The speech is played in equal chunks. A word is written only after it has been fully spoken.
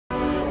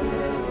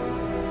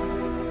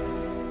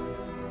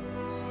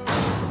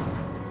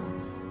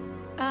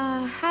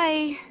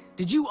Hi.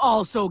 Did you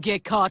also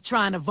get caught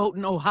trying to vote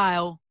in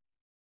Ohio?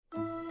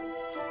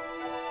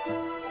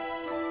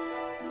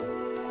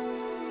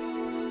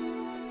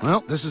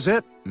 Well, this is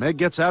it. Meg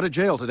gets out of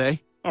jail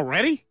today.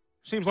 Already?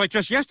 Seems like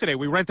just yesterday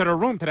we rented a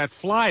room to that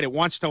fly that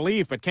wants to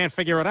leave but can't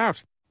figure it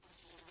out.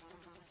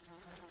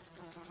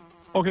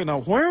 Okay, now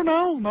where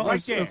now? No, Right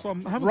there.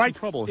 I'm having right, some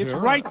trouble it's here.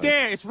 right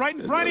there. It's right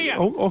in front of you.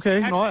 Oh, okay.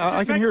 No,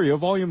 I can Meg- hear you.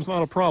 Volume's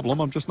not a problem.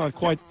 I'm just not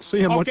quite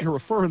seeing what Okay, you're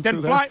referring then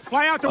to there.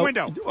 fly out the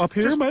window. Up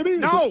here, Just- maybe?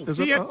 No, Is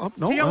to it, your,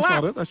 no, to your that's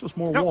left. not it. That's just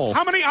more No, wall.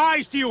 how many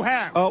eyes do you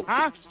have?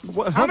 Huh?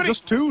 Well, How many?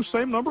 Just two,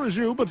 same number as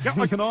you, but Yeah,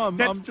 you know, I'm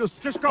then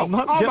just go. I'm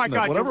not Oh, getting my it.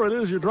 God, Whatever it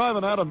is you're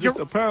driving at, I'm just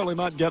you're- apparently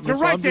not getting you're it,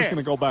 so right I'm just there.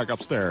 going to go back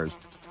upstairs.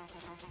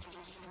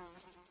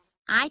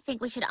 I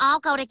think we should all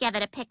go together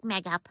to pick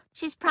Meg up.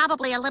 She's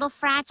probably a little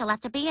fragile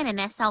after being in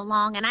there so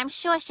long, and I'm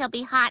sure she'll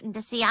be heartened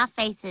to see our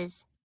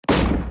faces.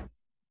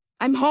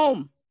 I'm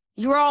home.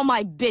 You're all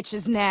my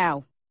bitches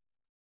now.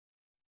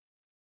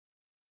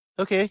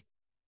 Okay.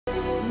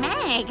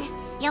 Meg,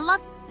 you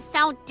look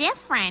so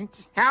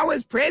different. How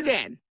was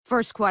prison?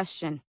 First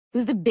question.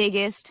 Who's the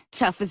biggest,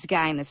 toughest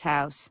guy in this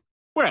house?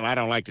 Well, I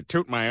don't like to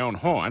toot my own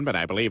horn, but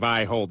I believe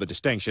I hold the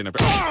distinction of...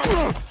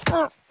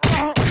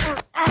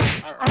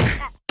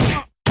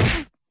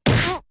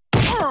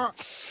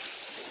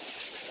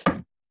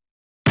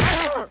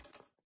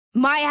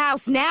 My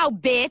house now,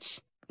 bitch!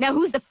 Now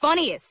who's the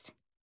funniest?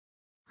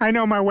 I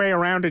know my way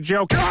around a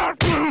joke.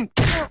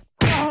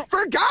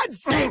 For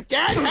God's sake,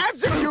 Dad, have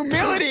some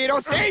humility.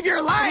 It'll save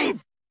your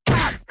life.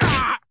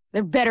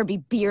 There better be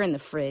beer in the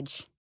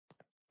fridge.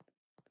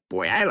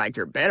 Boy, I liked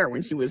her better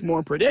when she was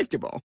more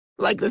predictable.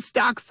 Like the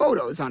stock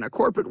photos on a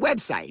corporate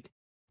website.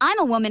 I'm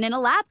a woman in a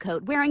lab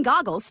coat wearing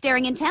goggles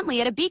staring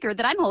intently at a beaker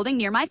that I'm holding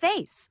near my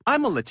face.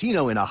 I'm a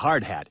Latino in a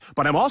hard hat,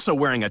 but I'm also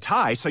wearing a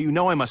tie, so you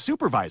know I'm a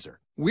supervisor.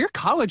 We're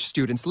college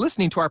students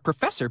listening to our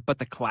professor, but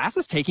the class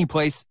is taking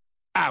place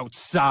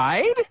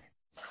outside?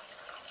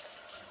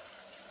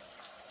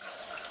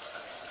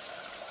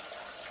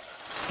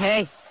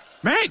 Hey,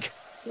 Meg,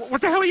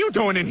 what the hell are you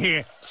doing in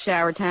here?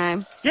 shower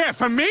time. Yeah,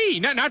 for me,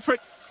 not for...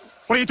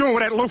 What are you doing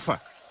with that loofah?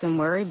 Don't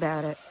worry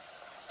about it.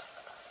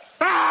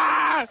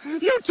 Ah!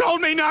 You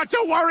told me not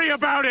to worry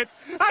about it!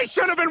 I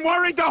should have been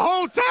worried the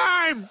whole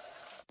time!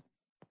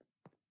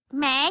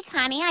 Meg,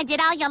 honey, I did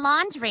all your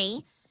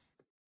laundry.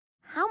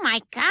 Oh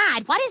my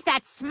God, what is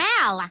that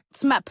smell?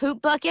 It's my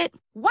poop bucket.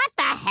 What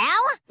the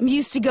hell? I'm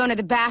used to going to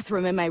the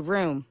bathroom in my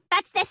room.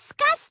 That's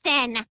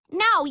disgusting.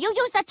 No, you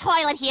use the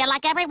toilet here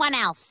like everyone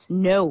else.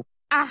 No.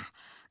 Ah,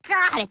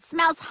 God, it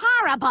smells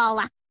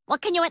horrible. Well,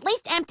 can you at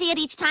least empty it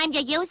each time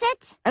you use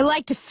it? I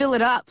like to fill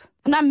it up.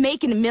 I'm not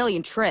making a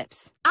million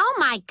trips. Oh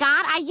my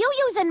God, are you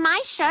using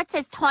my shirts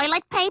as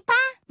toilet paper?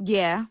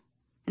 Yeah,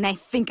 and I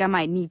think I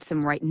might need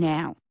some right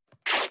now.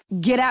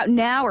 Get out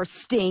now or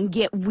stay and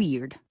get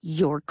weird.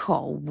 Your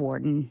call,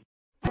 Warden.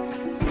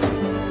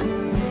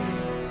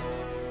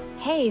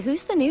 Hey,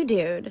 who's the new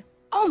dude?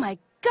 Oh my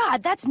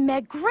God, that's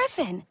Meg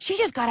Griffin. She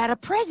just got out of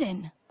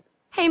prison.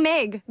 Hey,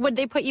 Meg, what'd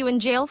they put you in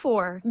jail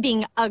for?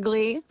 Being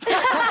ugly?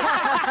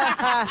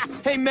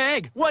 Hey,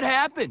 Meg, what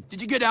happened?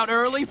 Did you get out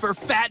early for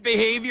fat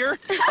behavior?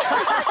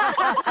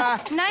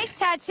 Nice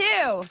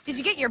tattoo. Did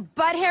you get your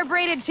butt hair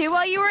braided too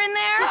while you were in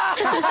there?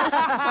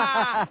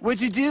 What'd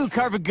you do,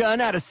 carve a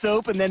gun out of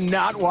soap and then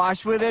not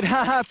wash with it?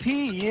 Haha,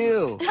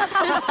 you.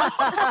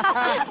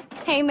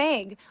 Hey,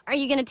 Meg, are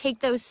you gonna take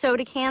those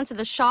soda cans to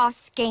the Shaw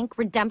Skank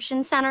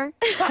Redemption Center?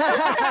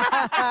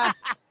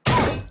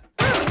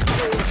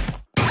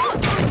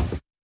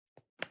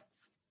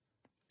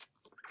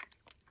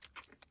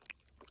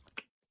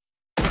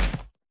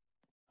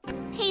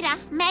 Peter,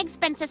 Meg's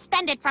been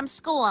suspended from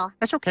school.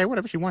 That's okay,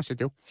 whatever she wants to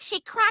do. She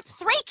cracked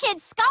 3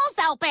 kids'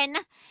 skulls open.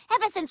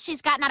 Ever since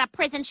she's gotten out of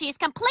prison, she's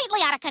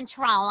completely out of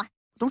control.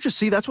 Don't you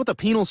see? That's what the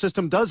penal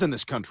system does in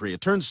this country.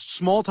 It turns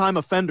small-time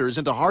offenders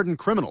into hardened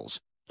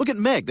criminals. Look at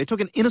Meg. They took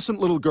an innocent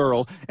little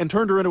girl and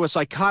turned her into a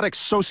psychotic,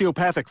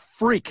 sociopathic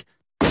freak.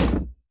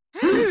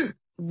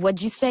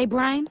 What'd you say,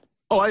 Brian?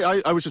 Oh,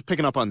 I was just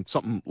picking up on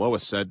something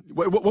Lois said.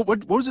 What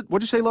was it?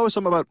 What'd you say, Lois?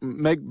 Something about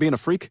Meg being a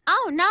freak?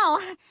 Oh, no.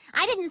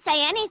 I didn't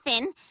say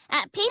anything.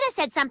 Peter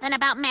said something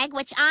about Meg,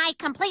 which I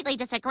completely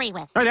disagree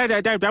with.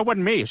 That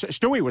wasn't me.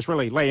 Stewie was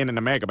really laying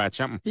into Meg about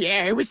something.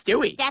 Yeah, it was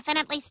Stewie.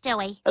 Definitely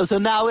Stewie. Oh, so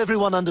now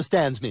everyone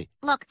understands me.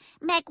 Look,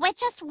 Meg, we're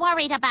just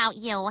worried about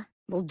you.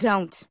 Well,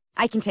 don't.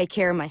 I can take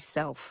care of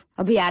myself.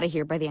 I'll be out of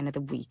here by the end of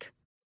the week.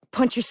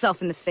 Punch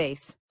yourself in the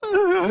face.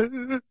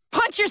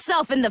 Punch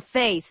yourself in the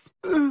face!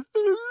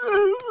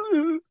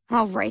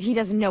 All right, he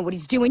doesn't know what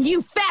he's doing.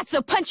 You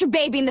fatso, punch your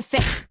baby in the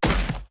face!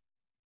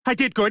 I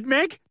did good,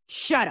 Meg?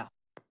 Shut up.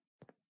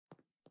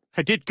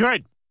 I did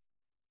good.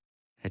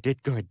 I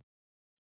did good.